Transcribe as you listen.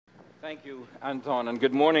Thank you, Anton, and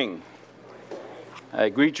good morning. I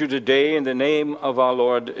greet you today in the name of our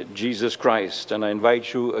Lord Jesus Christ, and I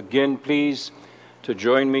invite you again, please, to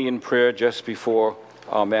join me in prayer just before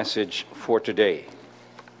our message for today.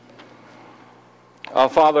 Our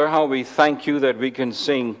Father, how we thank you that we can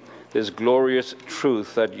sing this glorious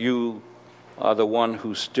truth that you are the one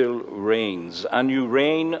who still reigns, and you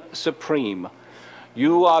reign supreme.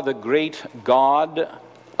 You are the great God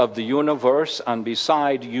of the universe, and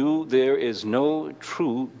beside you there is no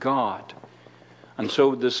true God. And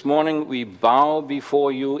so this morning we bow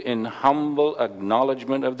before you in humble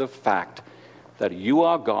acknowledgement of the fact that you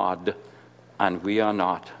are God and we are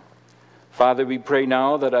not. Father, we pray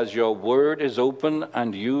now that as your word is open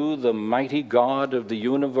and you, the mighty God of the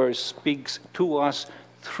universe, speaks to us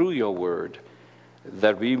through your word,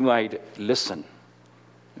 that we might listen.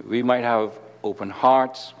 We might have open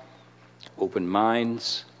hearts, open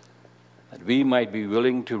minds, that we might be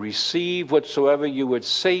willing to receive whatsoever you would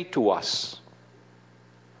say to us.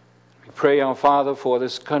 We pray, our Father, for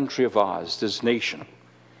this country of ours, this nation.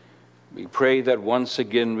 We pray that once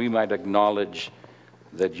again we might acknowledge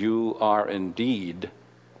that you are indeed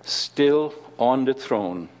still on the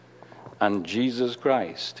throne, and Jesus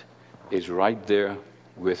Christ is right there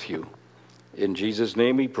with you. In Jesus'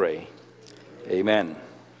 name we pray. Amen.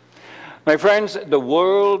 My friends, the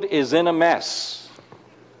world is in a mess.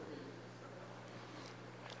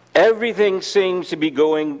 Everything seems to be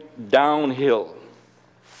going downhill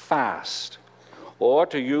fast. Or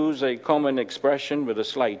to use a common expression with a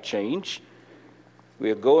slight change,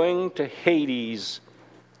 we are going to Hades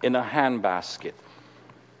in a handbasket.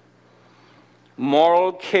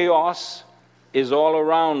 Moral chaos is all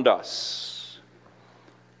around us.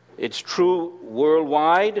 It's true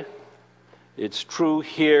worldwide. It's true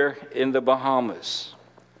here in the Bahamas.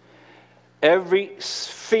 Every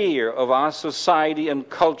sphere of our society and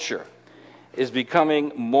culture is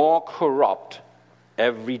becoming more corrupt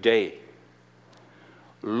every day.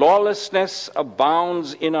 Lawlessness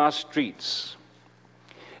abounds in our streets.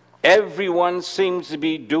 Everyone seems to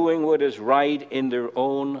be doing what is right in their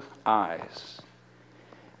own eyes.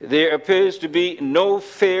 There appears to be no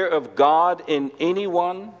fear of God in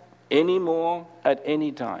anyone anymore at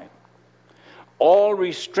any time. All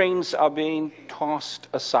restraints are being tossed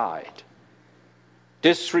aside.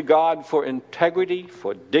 Disregard for integrity,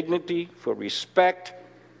 for dignity, for respect,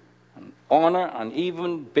 and honor, and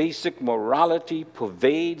even basic morality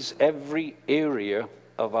pervades every area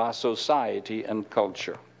of our society and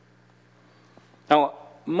culture. Now,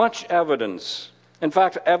 much evidence, in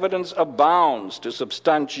fact, evidence abounds to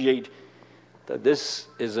substantiate that this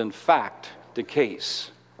is in fact the case.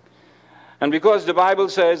 And because the Bible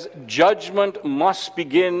says judgment must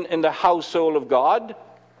begin in the household of God,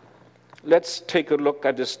 let's take a look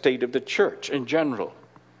at the state of the church in general,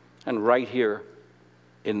 and right here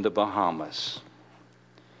in the Bahamas.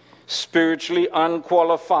 Spiritually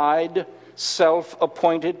unqualified,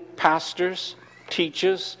 self-appointed pastors,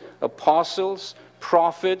 teachers, apostles,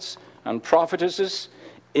 prophets, and prophetesses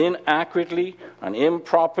inaccurately and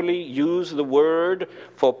improperly use the word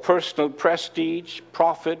for personal prestige,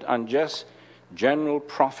 profit, and just general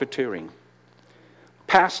profiteering.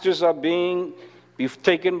 Pastors are being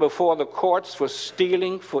taken before the courts for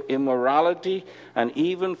stealing, for immorality, and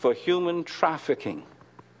even for human trafficking.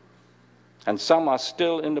 And some are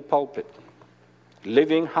still in the pulpit,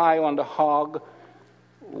 living high on the hog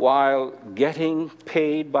while getting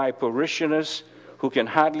paid by parishioners who can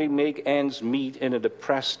hardly make ends meet in a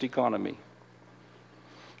depressed economy.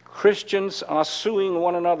 Christians are suing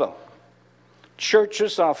one another.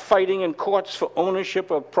 Churches are fighting in courts for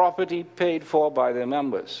ownership of property paid for by their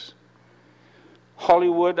members.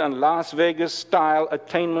 Hollywood and Las Vegas style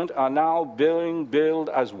attainment are now being billed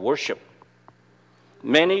as worship.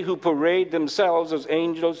 Many who parade themselves as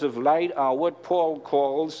angels of light are what Paul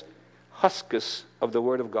calls huskers of the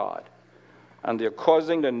Word of God. And they're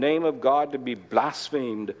causing the name of God to be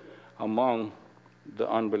blasphemed among the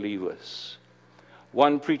unbelievers.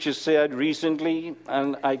 One preacher said recently,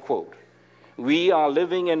 and I quote, "We are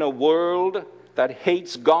living in a world that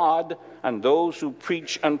hates God and those who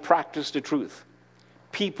preach and practice the truth.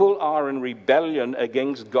 People are in rebellion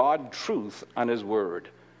against God's truth and His Word."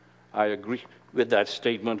 I agree with that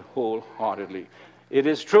statement wholeheartedly. It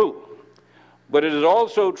is true, but it is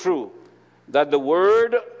also true that the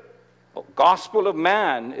Word, gospel of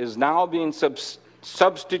man, is now being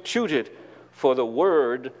substituted for the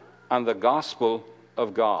Word and the gospel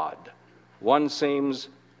of God. One seems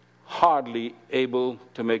hardly able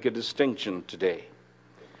to make a distinction today.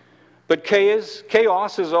 But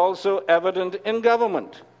chaos is also evident in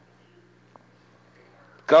government.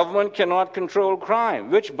 Government cannot control crime,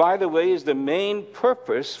 which, by the way, is the main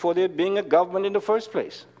purpose for there being a government in the first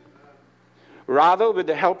place. Rather, with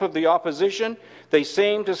the help of the opposition, they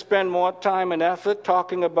seem to spend more time and effort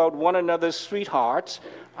talking about one another's sweethearts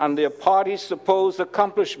and their party's supposed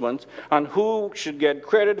accomplishments and who should get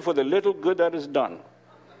credit for the little good that is done,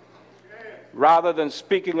 rather than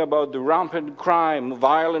speaking about the rampant crime,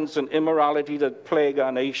 violence, and immorality that plague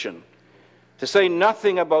our nation. To say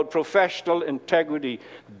nothing about professional integrity,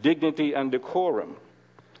 dignity, and decorum.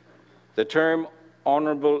 The term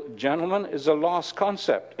honorable gentleman is a lost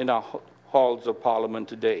concept in our halls of Parliament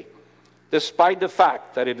today, despite the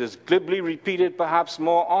fact that it is glibly repeated perhaps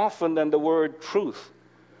more often than the word truth,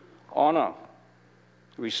 honor,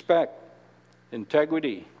 respect,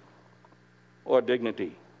 integrity, or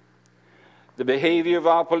dignity. The behavior of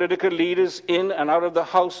our political leaders in and out of the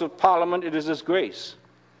House of Parliament, it is a disgrace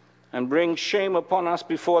and brings shame upon us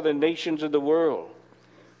before the nations of the world.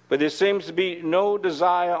 But there seems to be no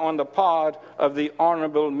desire on the part of the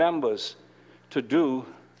honorable members to do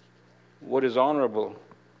what is honorable.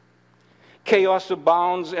 Chaos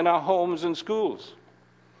abounds in our homes and schools.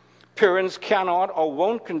 Parents cannot or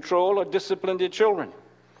won't control or discipline their children,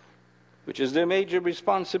 which is their major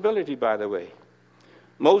responsibility, by the way.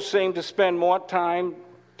 Most seem to spend more time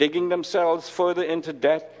digging themselves further into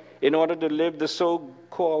debt in order to live the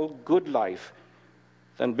so-called good life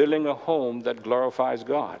than building a home that glorifies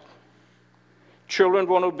God. Children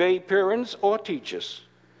won't obey parents or teachers,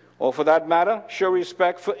 or for that matter, show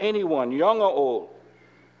respect for anyone, young or old.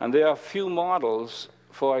 And there are few models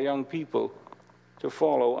for our young people to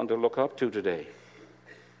follow and to look up to today.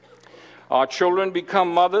 Our children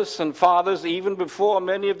become mothers and fathers even before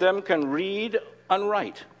many of them can read and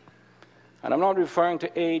write. And I'm not referring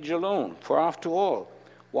to age alone, for after all,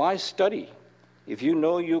 why study if you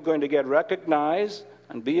know you're going to get recognized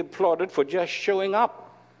and be applauded for just showing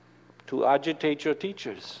up to agitate your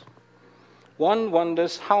teachers? One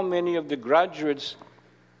wonders how many of the graduates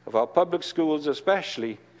of our public schools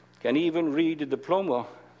especially can even read the diploma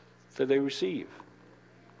that they receive.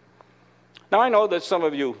 Now, I know that some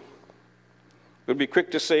of you will be quick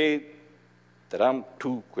to say that I'm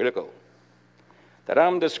too critical, that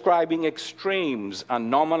I'm describing extremes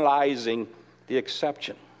and normalizing the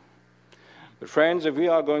exception. But friends, if we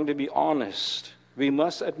are going to be honest, we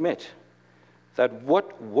must admit that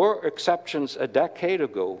what were exceptions a decade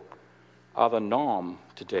ago are the norm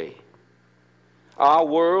today. Our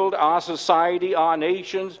world, our society, our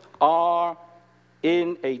nations are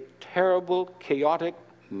in a terrible, chaotic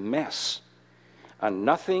mess. And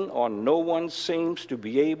nothing or no one seems to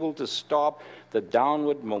be able to stop the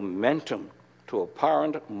downward momentum to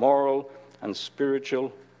apparent moral and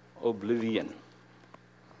spiritual oblivion.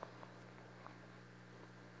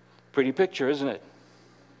 Pretty picture, isn't it?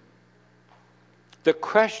 The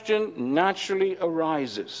question naturally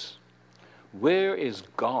arises, where is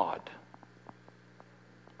God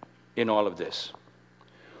in all of this?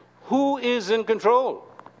 Who is in control?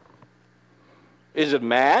 Is it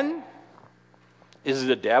man? Is it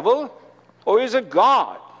the devil? Or is it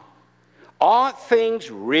God? Are things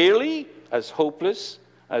really as hopeless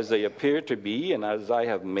as they appear to be and as I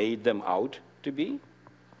have made them out to be?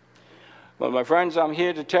 Well, my friends, I'm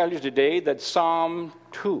here to tell you today that Psalm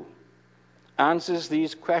 2 answers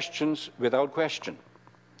these questions without question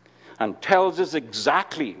and tells us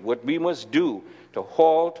exactly what we must do to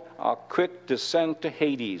halt our quick descent to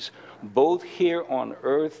Hades, both here on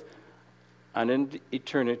earth and in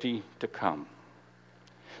eternity to come.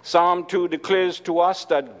 Psalm 2 declares to us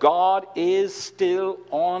that God is still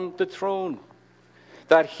on the throne,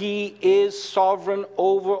 that He is sovereign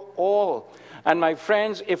over all. And my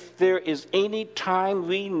friends, if there is any time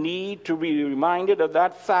we need to be reminded of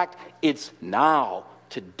that fact, it's now,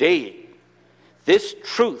 today. This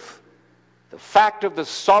truth, the fact of the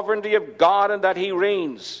sovereignty of God and that He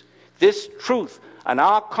reigns, this truth and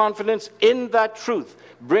our confidence in that truth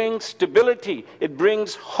brings stability, it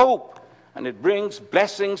brings hope, and it brings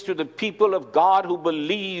blessings to the people of God who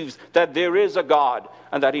believes that there is a God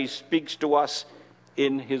and that He speaks to us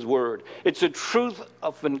in His Word. It's a truth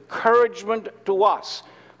of encouragement to us,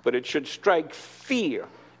 but it should strike fear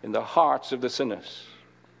in the hearts of the sinners.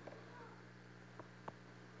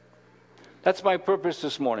 That's my purpose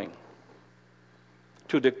this morning,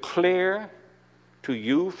 to declare to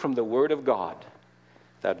you from the Word of God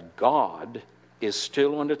that God is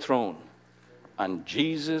still on the throne and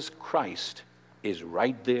Jesus Christ is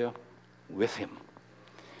right there with Him.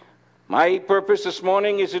 My purpose this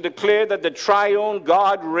morning is to declare that the triune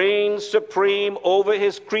God reigns supreme over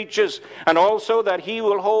His creatures, and also that He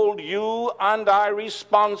will hold you and I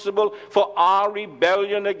responsible for our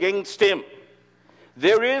rebellion against Him.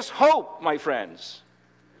 There is hope, my friends,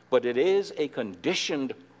 but it is a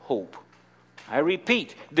conditioned hope. I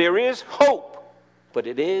repeat, there is hope, but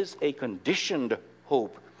it is a conditioned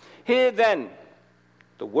hope. Here then,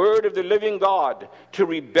 the word of the living God to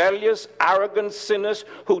rebellious, arrogant sinners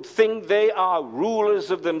who think they are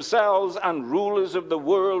rulers of themselves and rulers of the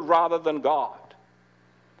world rather than God.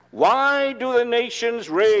 Why do the nations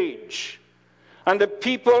rage and the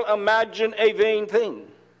people imagine a vain thing?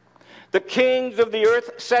 The kings of the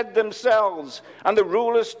earth set themselves, and the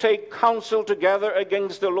rulers take counsel together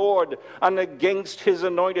against the Lord and against his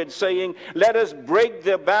anointed, saying, let us break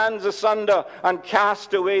their bands asunder and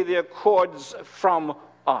cast away their cords from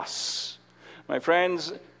us. My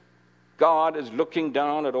friends, God is looking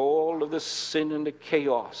down at all of the sin and the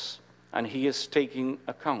chaos, and he is taking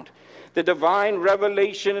account. The divine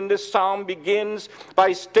revelation in this psalm begins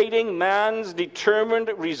by stating man's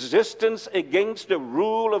determined resistance against the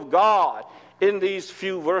rule of God in these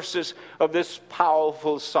few verses of this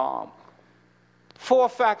powerful psalm. 4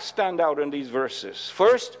 facts stand out in these verses.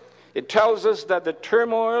 First, it tells us that the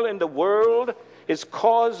turmoil in the world is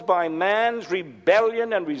caused by man's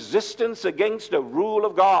rebellion and resistance against the rule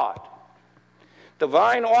of God. The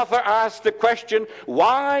divine author asks the question,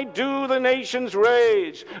 why do the nations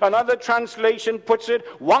rage? Another translation puts it,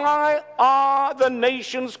 why are the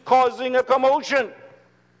nations causing a commotion?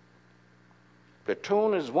 The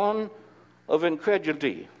tone is one of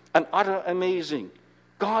incredulity and utter amazing.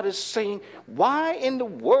 God is saying, why in the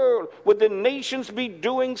world would the nations be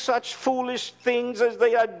doing such foolish things as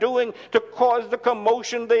they are doing to cause the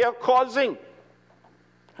commotion they are causing?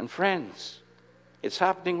 And friends, it's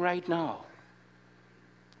happening right now.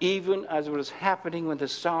 Even as it was happening when the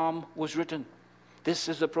psalm was written. This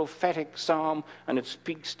is a prophetic psalm, and it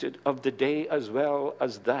speaks of the day as well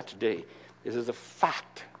as that day. This is a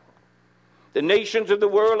fact. The nations of the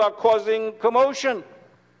world are causing commotion.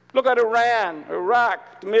 Look at Iran,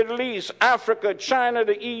 Iraq, the Middle East, Africa, China,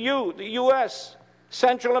 the EU, the US,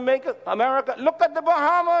 Central America. Look at the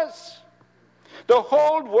Bahamas. The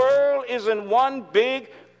whole world is in one big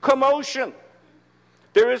commotion.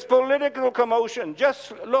 There is political commotion.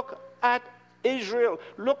 Just look at Israel.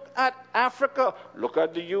 Look at Africa. Look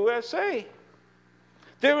at the USA.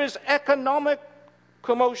 There is economic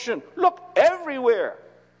commotion. Look everywhere.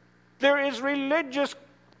 There is religious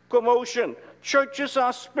commotion. Churches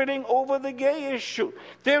are splitting over the gay issue.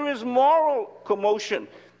 There is moral commotion.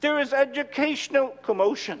 There is educational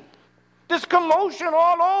commotion. There's commotion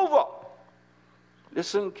all over.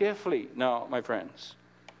 Listen carefully now, my friends.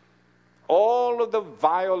 All of the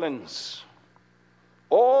violence,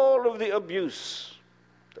 all of the abuse,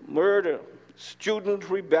 the murder, student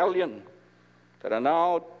rebellion that are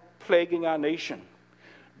now plaguing our nation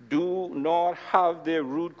do not have their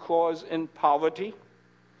root cause in poverty,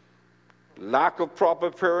 lack of proper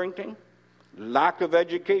parenting, lack of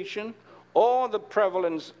education, or the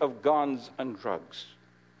prevalence of guns and drugs.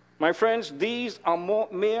 My friends, these are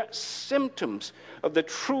mere symptoms of the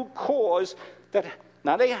true cause that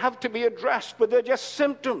now they have to be addressed, but they're just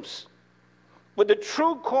symptoms. But the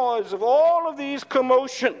true cause of all of these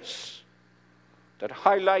commotions that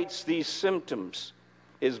highlights these symptoms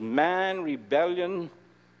is man rebellion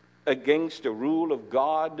against the rule of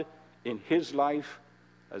God in his life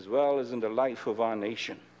as well as in the life of our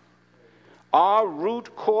nation. Our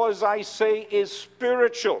root cause, I say, is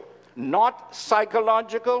spiritual, not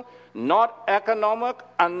psychological, not economic,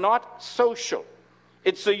 and not social.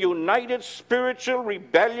 It's a united spiritual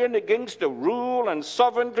rebellion against the rule and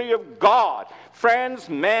sovereignty of God. Friends,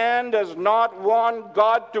 man does not want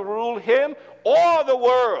God to rule him or the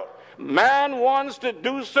world. Man wants to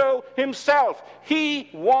do so himself. He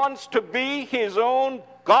wants to be his own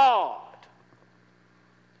God.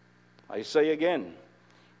 I say again,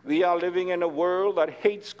 we are living in a world that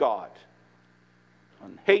hates God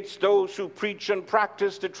and hates those who preach and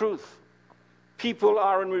practice the truth. People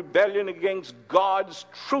are in rebellion against God's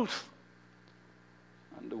truth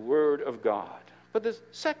and the Word of God. But the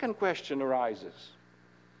second question arises.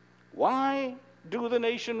 Why do the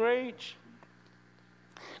nation rage?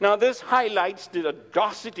 Now this highlights the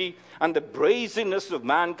audacity and the brazenness of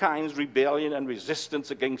mankind's rebellion and resistance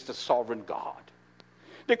against the sovereign God.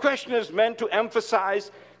 The question is meant to emphasize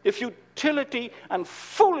the futility and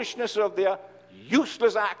foolishness of their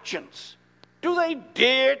useless actions. Do they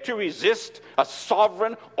dare to resist a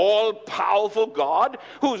sovereign, all-powerful God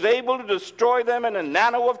who's able to destroy them in a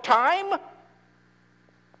nano of time?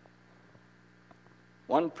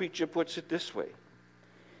 One preacher puts it this way.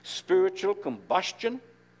 Spiritual combustion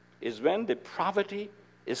is when depravity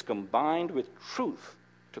is combined with truth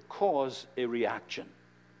to cause a reaction.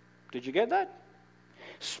 Did you get that?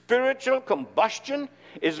 Spiritual combustion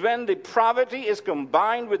is when depravity is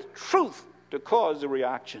combined with truth to cause a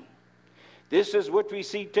reaction. This is what we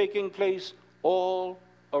see taking place all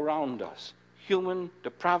around us. Human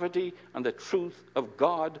depravity and the truth of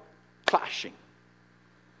God clashing.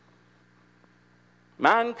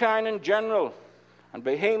 Mankind in general, and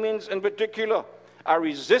Bahamians in particular, are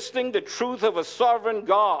resisting the truth of a sovereign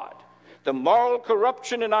God. The moral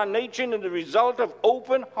corruption in our nation is the result of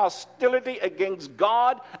open hostility against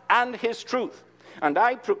God and His truth. And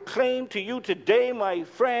I proclaim to you today, my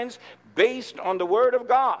friends, based on the Word of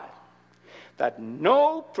God, that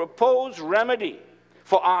no proposed remedy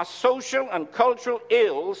for our social and cultural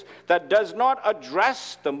ills that does not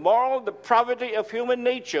address the moral depravity of human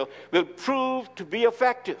nature will prove to be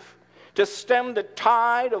effective to stem the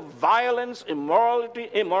tide of violence,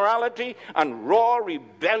 immorality, and raw,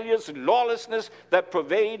 rebellious lawlessness that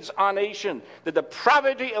pervades our nation. The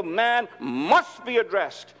depravity of man must be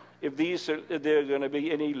addressed if there are going to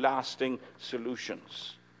be any lasting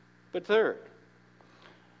solutions. But third,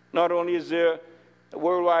 not only is there a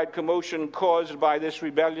worldwide commotion caused by this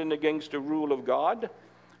rebellion against the rule of God,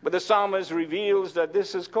 but the psalmist reveals that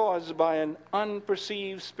this is caused by an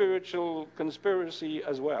unperceived spiritual conspiracy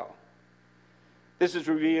as well. This is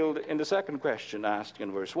revealed in the second question asked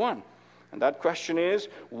in verse 1. And that question is,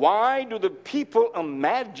 why do the people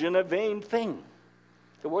imagine a vain thing?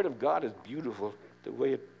 The Word of God is beautiful, the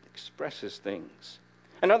way it expresses things.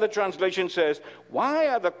 Another translation says, why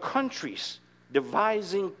are the countries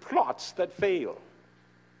devising plots that fail?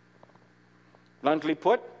 Bluntly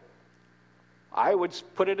put, I would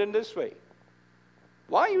put it in this way.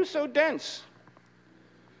 Why are you so dense?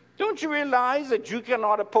 Don't you realize that you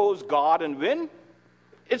cannot oppose God and win?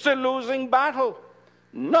 It's a losing battle.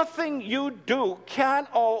 Nothing you do can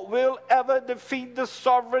or will ever defeat the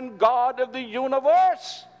sovereign God of the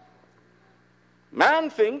universe. Man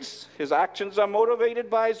thinks his actions are motivated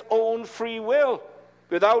by his own free will,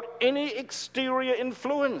 without any exterior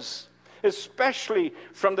influence, especially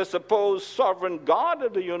from the supposed sovereign God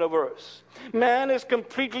of the universe. Man is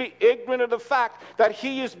completely ignorant of the fact that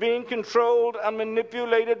he is being controlled and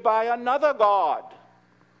manipulated by another God,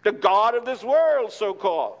 the God of this world,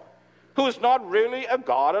 so-called, who is not really a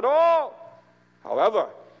God at all. However,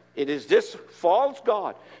 it is this false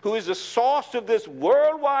God who is the source of this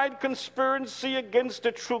worldwide conspiracy against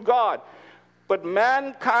the true God. But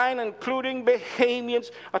mankind, including Bahamians,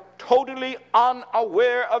 are totally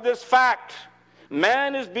unaware of this fact.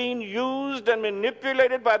 Man is being used and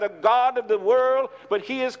manipulated by the God of the world, but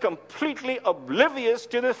he is completely oblivious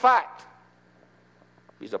to the fact.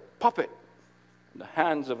 He's a puppet in the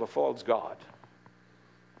hands of a false God.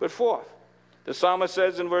 But fourth, the psalmist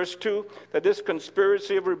says in verse 2 that this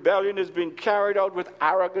conspiracy of rebellion is being carried out with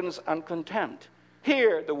arrogance and contempt.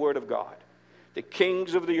 Hear the word of God. The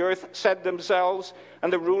kings of the earth set themselves,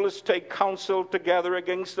 and the rulers take counsel together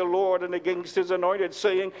against the Lord and against his anointed,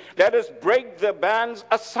 saying, let us break their bands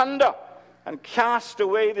asunder and cast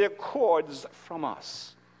away their cords from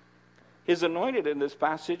us. His anointed in this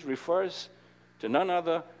passage refers to none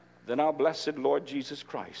other than our blessed Lord Jesus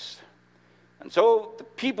Christ. And so the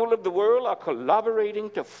people of the world are collaborating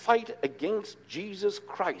to fight against Jesus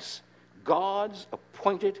Christ, God's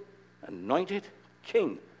appointed, anointed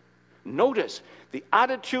king. Notice, the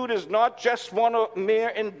attitude is not just one of mere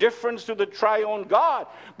indifference to the triune God,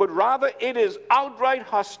 but rather it is outright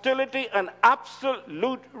hostility and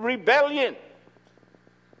absolute rebellion.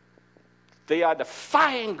 They are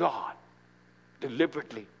defying God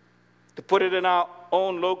deliberately. To put it in our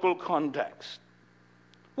own local context,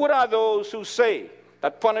 what are those who say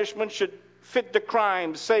that punishment should fit the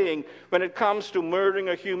crime, saying when it comes to murdering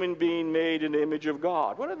a human being made in the image of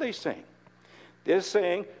God? What are they saying? They're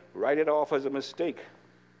saying, write it off as a mistake,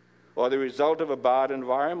 or the result of a bad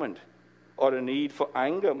environment, or the need for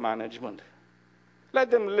anger management.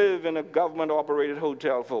 Let them live in a government-operated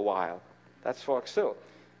hotel for a while. That's Fox Hill.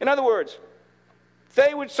 In other words,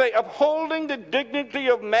 they would say upholding the dignity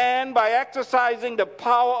of man by exercising the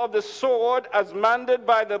power of the sword as mandated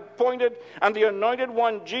by the appointed and the anointed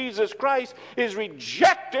one, Jesus Christ, is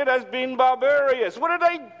rejected as being barbarous. What are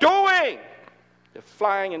they doing? They're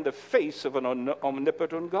flying in the face of an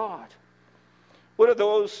omnipotent God. What are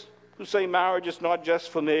those who say marriage is not just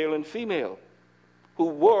for male and female, who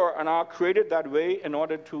were and are created that way in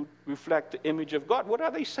order to reflect the image of God? What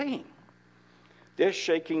are they saying? They're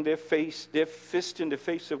shaking their fist in the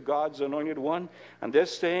face of God's anointed one, and they're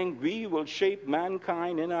saying, we will shape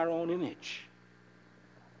mankind in our own image.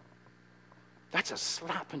 That's a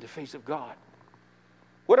slap in the face of God.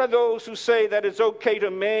 What are those who say that it's okay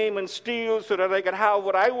to maim and steal so that I can have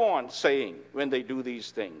what I want, saying when they do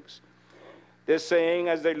these things? They're saying,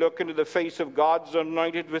 as they look into the face of God's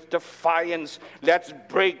anointed with defiance, let's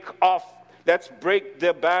break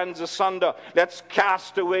their bands asunder. Let's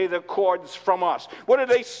cast away the cords from us. What are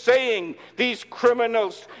they saying? These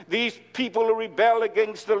criminals, these people who rebel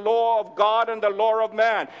against the law of God and the law of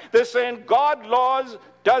man. They're saying God's laws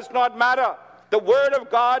does not matter. The word of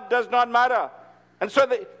God does not matter. And so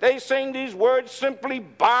they saying these words simply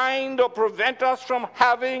bind or prevent us from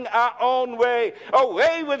having our own way.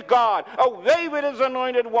 Away with God. Away with his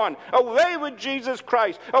anointed one. Away with Jesus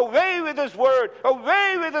Christ. Away with his word.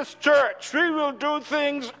 Away with his church. We will do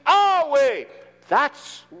things our way.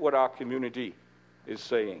 That's what our community is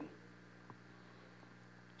saying.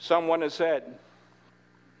 Someone has said,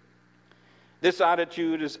 this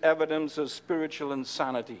attitude is evidence of spiritual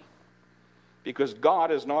insanity, because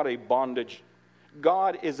God is not a bondage.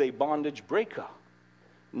 God is a bondage breaker,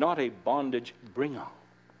 not a bondage bringer.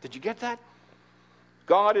 Did you get that?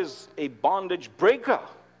 God is a bondage breaker,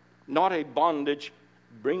 not a bondage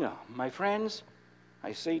bringer. My friends,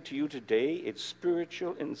 I say to you today, it's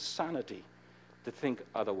spiritual insanity to think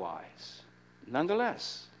otherwise.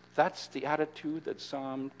 Nonetheless, that's the attitude that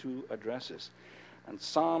Psalm 2 addresses. And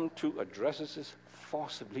Psalm 2 addresses it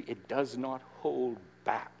forcibly. It does not hold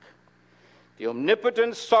back. The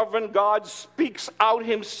omnipotent, sovereign God speaks out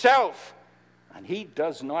himself, and he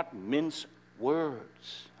does not mince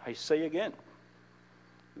words. I say again,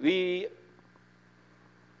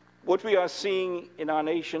 what we are seeing in our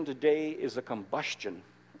nation today is a combustion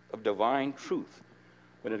of divine truth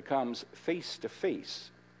when it comes face to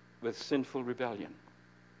face with sinful rebellion.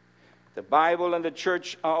 The Bible and the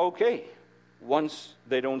church are okay once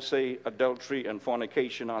they don't say adultery and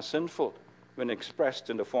fornication are sinful when expressed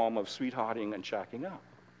in the form of sweethearting and shacking up.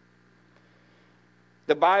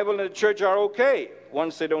 The Bible and the church are okay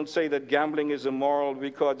once they don't say that gambling is immoral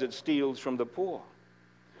because it steals from the poor,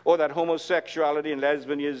 or that homosexuality and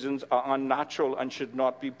lesbianism are unnatural and should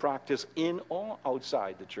not be practiced in or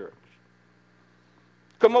outside the church.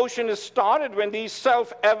 Commotion is started when these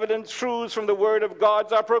self-evident truths from the Word of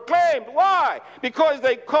God are proclaimed. Why? Because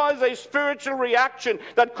they cause a spiritual reaction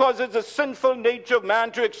that causes the sinful nature of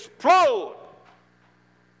man to explode.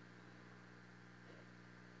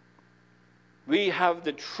 We have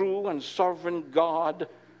the true and sovereign God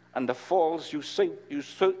and the false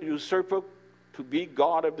usurper to be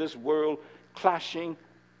God of this world clashing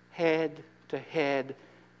head to head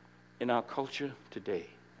in our culture today.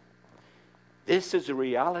 This is a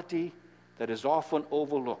reality that is often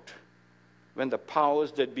overlooked when the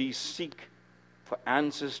powers that be seek for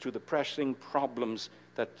answers to the pressing problems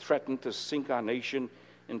that threaten to sink our nation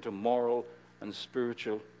into moral and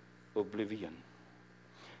spiritual oblivion.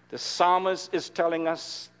 The psalmist is telling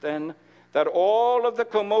us then that all of the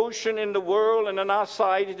commotion in the world and in our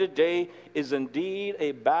society today is indeed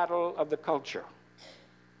a battle of the culture.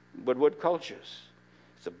 But what cultures?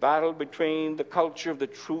 It's a battle between the culture of the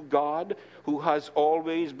true God, who has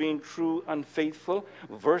always been true and faithful,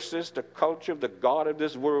 versus the culture of the God of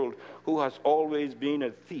this world, who has always been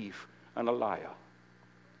a thief and a liar.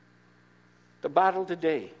 The battle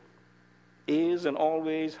today is and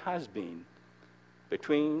always has been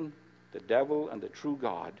between the devil and the true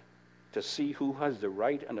God to see who has the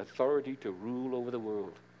right and authority to rule over the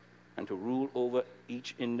world and to rule over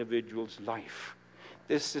each individual's life.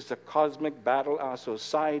 This is the cosmic battle our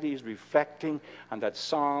society is reflecting and that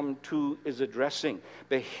Psalm 2 is addressing.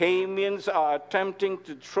 Bahamians are attempting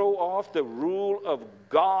to throw off the rule of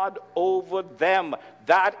God over them.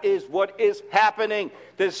 That is what is happening.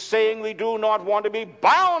 They're saying we do not want to be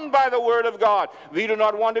bound by the Word of God. We do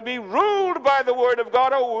not want to be ruled by the Word of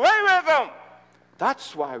God. Away with them!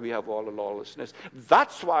 That's why we have all the lawlessness.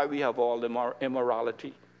 That's why we have all the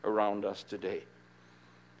immorality around us today.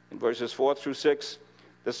 In verses 4 through 6,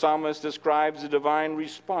 the psalmist describes the divine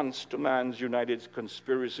response to man's united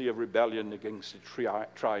conspiracy of rebellion against the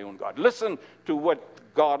triune God. Listen to what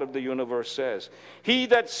God of the universe says. He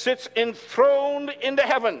that sits enthroned in the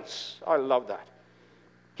heavens. I love that.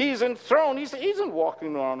 He's enthroned. He isn't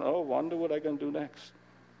walking around, oh, wonder what I can do next.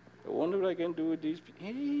 I wonder what I can do with these people.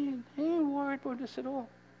 He ain't worried about this at all.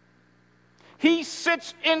 He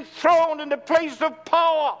sits enthroned in the place of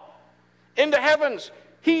power in the heavens.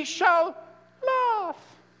 He shall laugh.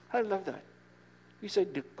 I love that. You say,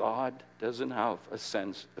 God doesn't have a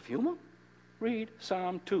sense of humor? Read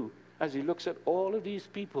Psalm 2 as he looks at all of these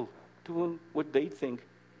people doing what they think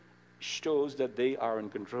shows that they are in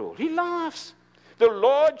control. He laughs. The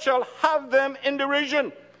Lord shall have them in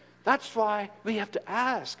derision. That's why we have to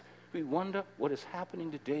ask. We wonder what is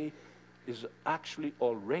happening today is actually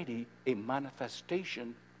already a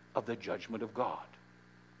manifestation of the judgment of God.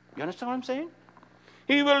 You understand what I'm saying?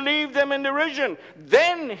 He will leave them in derision.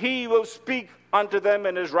 Then he will speak unto them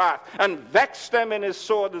in his wrath, and vex them in his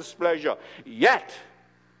sore displeasure. Yet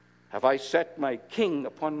have I set my king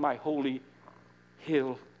upon my holy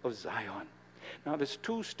hill of Zion. Now there's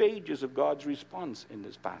two stages of God's response in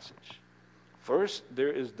this passage. First,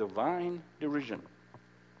 there is divine derision.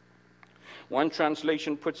 One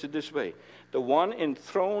translation puts it this way: the one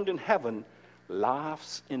enthroned in heaven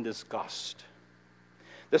laughs in disgust.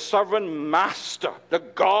 The sovereign master, the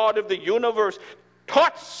God of the universe,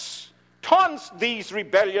 taunts these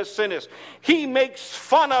rebellious sinners. He makes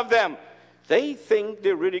fun of them. They think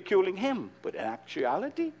they're ridiculing him, but in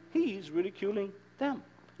actuality, he's ridiculing them.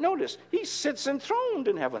 Notice, he sits enthroned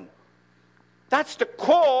in heaven. That's the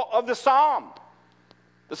core of the psalm.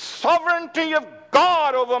 The sovereignty of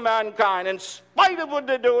God over mankind, in spite of what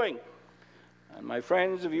they're doing. And my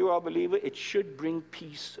friends, if you are a believer, it should bring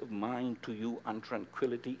peace of mind to you and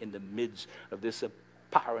tranquility in the midst of this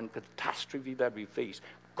apparent catastrophe that we face.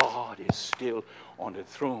 God is still on the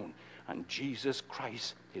throne, and Jesus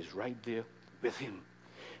Christ is right there with him.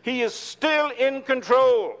 He is still in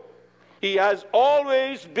control. He has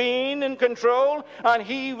always been in control, and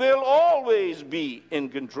he will always be in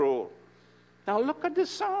control. Now look at this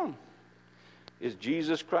psalm. Is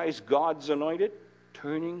Jesus Christ, God's anointed,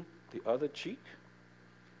 turning the other cheek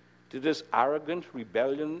to this arrogant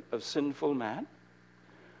rebellion of sinful man?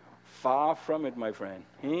 Far from it, my friend.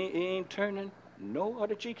 He ain't turning no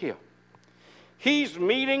other cheek here. He's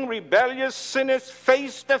meeting rebellious sinners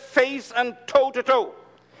face to face and toe to toe.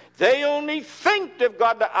 They only think they've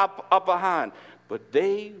got the upper hand, but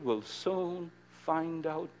they will soon find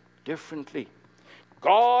out differently.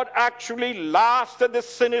 God actually laughs at the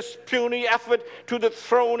sinner's puny effort to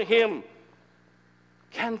dethrone him.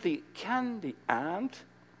 Can the ant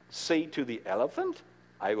say to the elephant,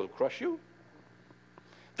 I will crush you?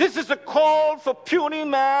 This is a call for puny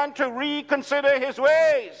man to reconsider his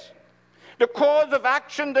ways. The course of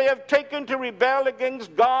action they have taken to rebel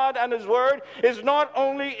against God and his word is not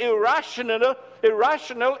only irrational,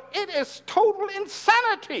 it is total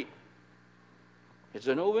insanity. It's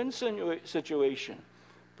an no-win situation.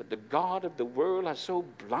 But the God of the world has so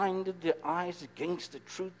blinded their eyes against the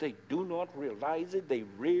truth, they do not realize it. They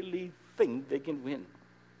really think they can win.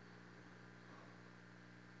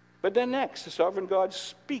 But then next, the sovereign God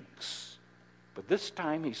speaks. But this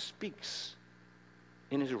time he speaks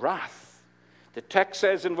in his wrath. The text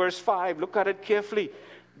says in verse 5, look at it carefully.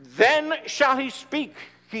 Then shall he speak.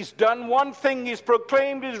 He's done one thing. He's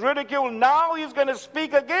proclaimed his ridicule. Now he's going to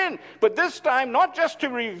speak again. But this time, not just to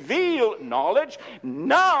reveal knowledge.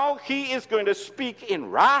 Now he is going to speak in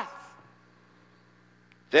wrath.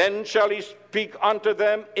 Then shall he speak unto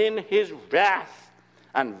them in his wrath,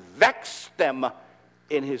 and vex them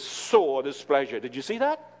in his sore displeasure. Did you see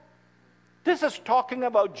that? This is talking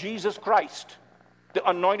about Jesus Christ, the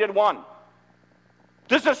anointed one.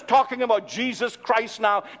 This is talking about Jesus Christ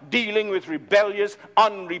now dealing with rebellious,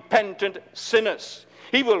 unrepentant sinners.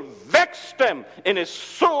 He will vex them in his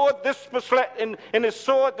sore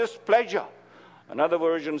displeasure. Another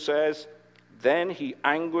version says, then he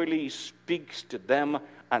angrily speaks to them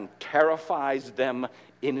and terrifies them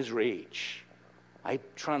in his rage. I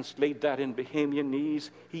translate that in Bahamianese,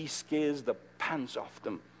 he scares the pants off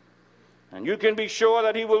them. And you can be sure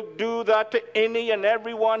that he will do that to any and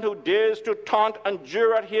everyone who dares to taunt and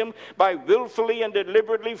jeer at him by willfully and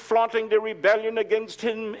deliberately flaunting the rebellion against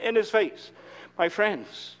him in his face. My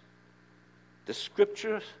friends, the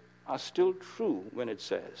scriptures are still true when it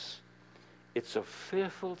says, it's a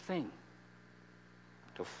fearful thing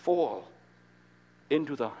to fall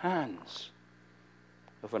into the hands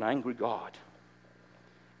of an angry God.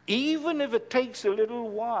 Even if it takes a little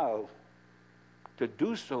while to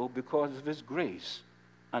do so because of his grace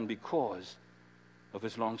and because of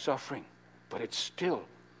his long suffering. But it's still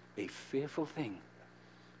a fearful thing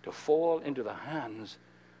to fall into the hands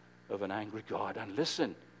of an angry God. And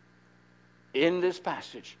listen, in this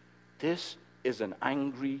passage, this is an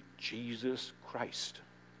angry Jesus Christ.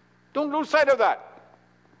 Don't lose sight of that.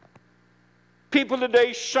 People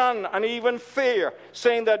today shun and even fear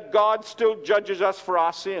saying that God still judges us for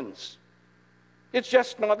our sins. It's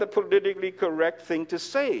just not the politically correct thing to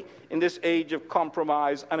say in this age of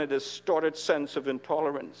compromise and a distorted sense of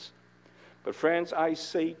intolerance. But friends, I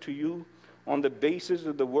say to you, on the basis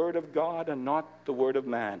of the word of God and not the word of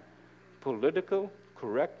man, political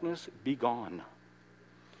correctness be gone.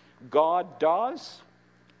 God does,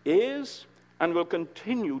 is, and will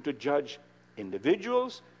continue to judge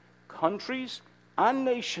individuals, countries, and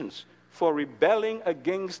nations for rebelling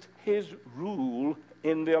against his rule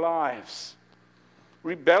in their lives.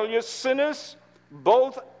 Rebellious sinners,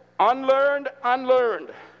 both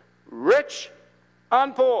unlearned, rich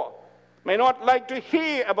and poor, may not like to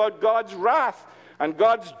hear about God's wrath and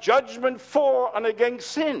God's judgment for and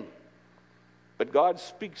against sin. But God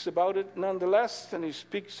speaks about it nonetheless, and he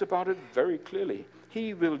speaks about it very clearly.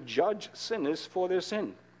 He will judge sinners for their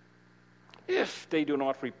sin if they do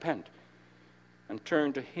not repent and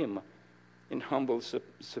turn to him in humble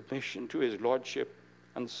submission to his lordship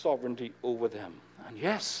and sovereignty over them. And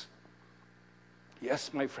yes,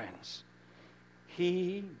 my friends,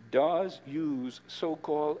 he does use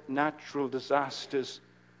so-called natural disasters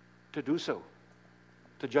to do so,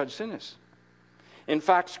 to judge sinners. In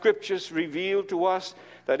fact, scriptures reveal to us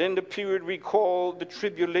that in the period we call the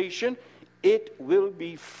tribulation, it will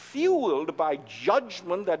be fueled by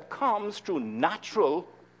judgment that comes through natural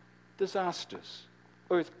disasters,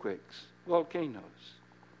 earthquakes, volcanoes,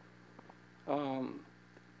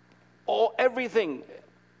 or everything.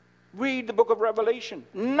 Read the book of Revelation.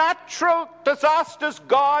 Natural disasters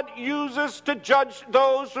God uses to judge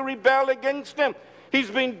those who rebel against him. He's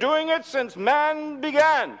been doing it since man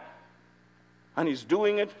began. And he's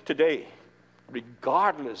doing it today,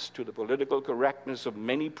 regardless to the political correctness of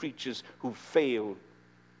many preachers who fail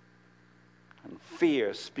and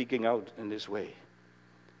fear speaking out in this way.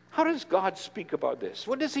 How does God speak about this?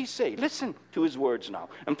 What does he say? Listen to his words now.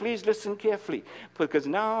 And please listen carefully, because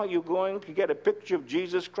now you're going to get a picture of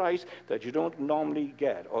Jesus Christ that you don't normally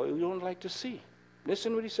get or you don't like to see.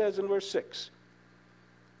 Listen what he says in verse 6.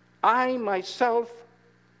 I myself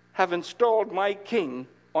have installed my king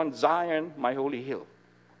on Zion, my holy hill.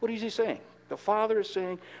 What is he saying? The Father is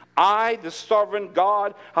saying, I, the sovereign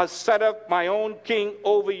God, have set up my own king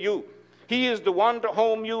over you. He is the one to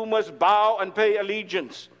whom you must bow and pay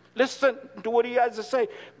allegiance. Listen to what he has to say.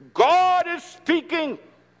 God is speaking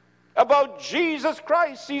about Jesus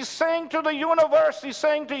Christ. He's saying to the universe, he's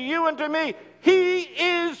saying to you and to me, he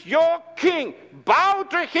is your king. Bow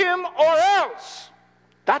to him or else.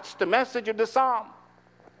 That's the message of the psalm.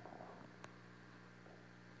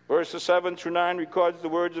 Verses 7 through 9 records the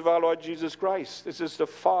words of our Lord Jesus Christ. This is the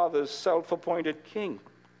Father's self-appointed king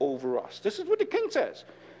over us. This is what the king says.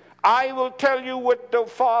 I will tell you what the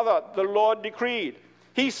Father, the Lord, decreed.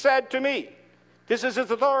 He said to me, this is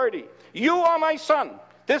his authority, you are my son.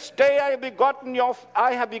 This day I have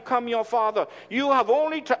become your father. You have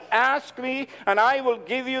only to ask me, and I will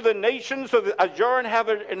give you the nations as your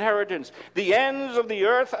inheritance, the ends of the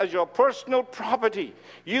earth as your personal property.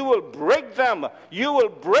 You will break them. You will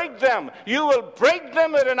break them. You will break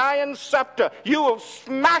them with an iron scepter. You will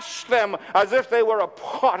smash them as if they were a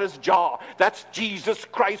potter's jar. That's Jesus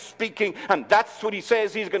Christ speaking, and that's what he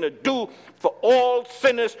says he's going to do for all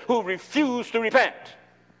sinners who refuse to repent.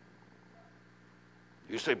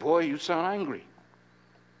 You say, boy, you sound angry.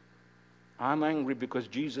 I'm angry because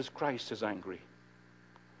Jesus Christ is angry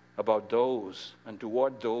about those and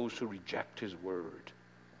toward those who reject his word.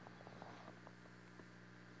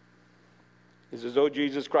 It's as though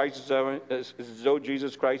Jesus Christ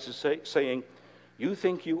is saying, you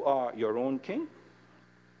think you are your own king?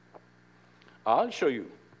 I'll show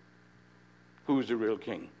you who's the real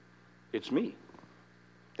king. It's me.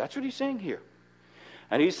 That's what he's saying here.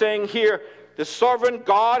 And he's saying here, the sovereign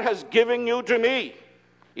God has given you to me.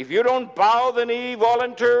 If you don't bow the knee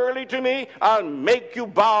voluntarily to me, I'll make you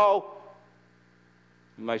bow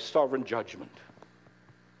in my sovereign judgment.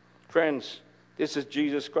 Friends, this is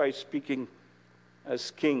Jesus Christ speaking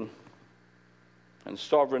as king and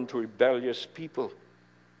sovereign to rebellious people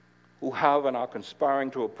who have and are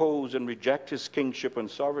conspiring to oppose and reject his kingship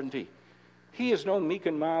and sovereignty. He is no meek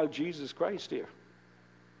and mild Jesus Christ here.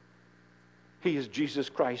 He is Jesus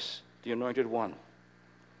Christ, the Anointed One,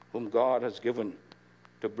 whom God has given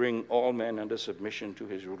to bring all men under submission to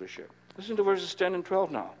his rulership. Listen to verses 10 and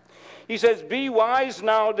 12 now. He says, be wise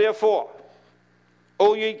now, therefore,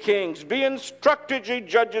 O ye kings. Be instructed, ye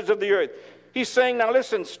judges of the earth. He's saying, now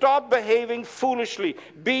listen, stop behaving foolishly.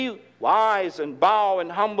 Be wise and bow in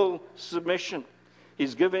humble submission.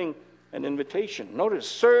 He's giving an invitation. Notice,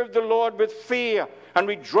 serve the Lord with fear and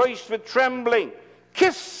rejoice with trembling.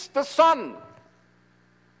 Kiss the Son.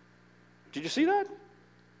 Did you see that?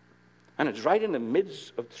 And it's right in the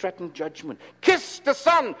midst of threatened judgment. Kiss the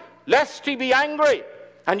Son, lest he be angry,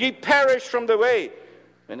 and ye perish from the way.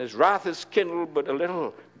 When his wrath is kindled but a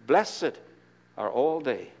little, blessed are all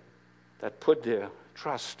they that put their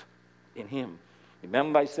trust in him.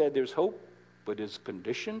 Remember I said there's hope, but it's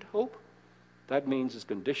conditioned hope. That means it's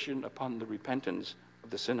conditioned upon the repentance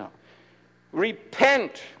of the sinner.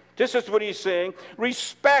 Repent. This is what he's saying.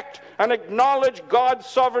 Respect and acknowledge God's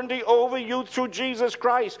sovereignty over you through Jesus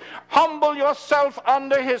Christ. Humble yourself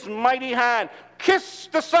under his mighty hand. Kiss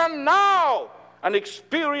the Son now and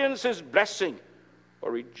experience his blessing,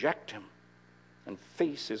 or reject him and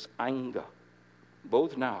face his anger,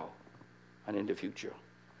 both now and in the future.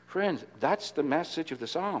 Friends, that's the message of the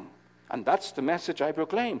psalm. And that's the message I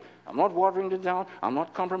proclaim. I'm not watering it down. I'm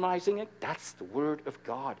not compromising it. That's the word of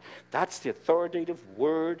God. That's the authoritative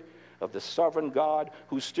word of the sovereign God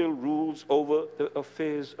who still rules over the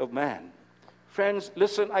affairs of man. Friends,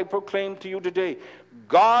 listen, I proclaim to you today,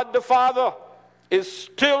 God the Father is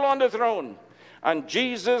still on the throne, and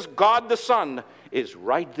Jesus, God the Son, is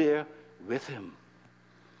right there with him.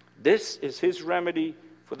 This is his remedy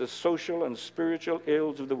for the social and spiritual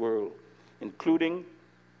ills of the world, including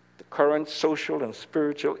the current social and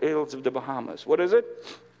spiritual ills of the Bahamas. What is it?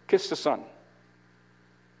 Kiss the Son.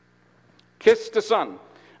 Kiss the Son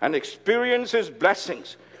and experience his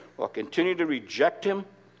blessings, or continue to reject him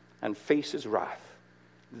and face his wrath.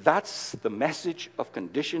 That's the message of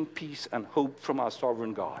conditioned peace and hope from our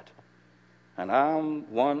sovereign God. And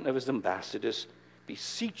I'm one of his ambassadors,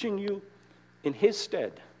 beseeching you in his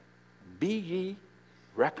stead, be ye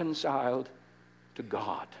reconciled to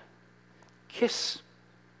God. Kiss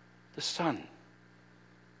the Son.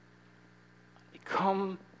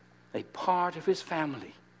 Become a part of his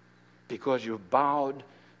family because you've bowed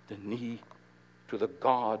the knee to the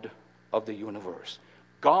God of the universe.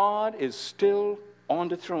 God is still on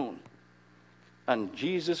the throne, and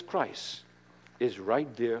Jesus Christ is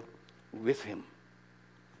right there with him.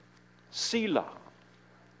 Selah.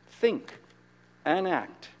 Think and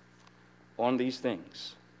act on these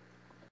things.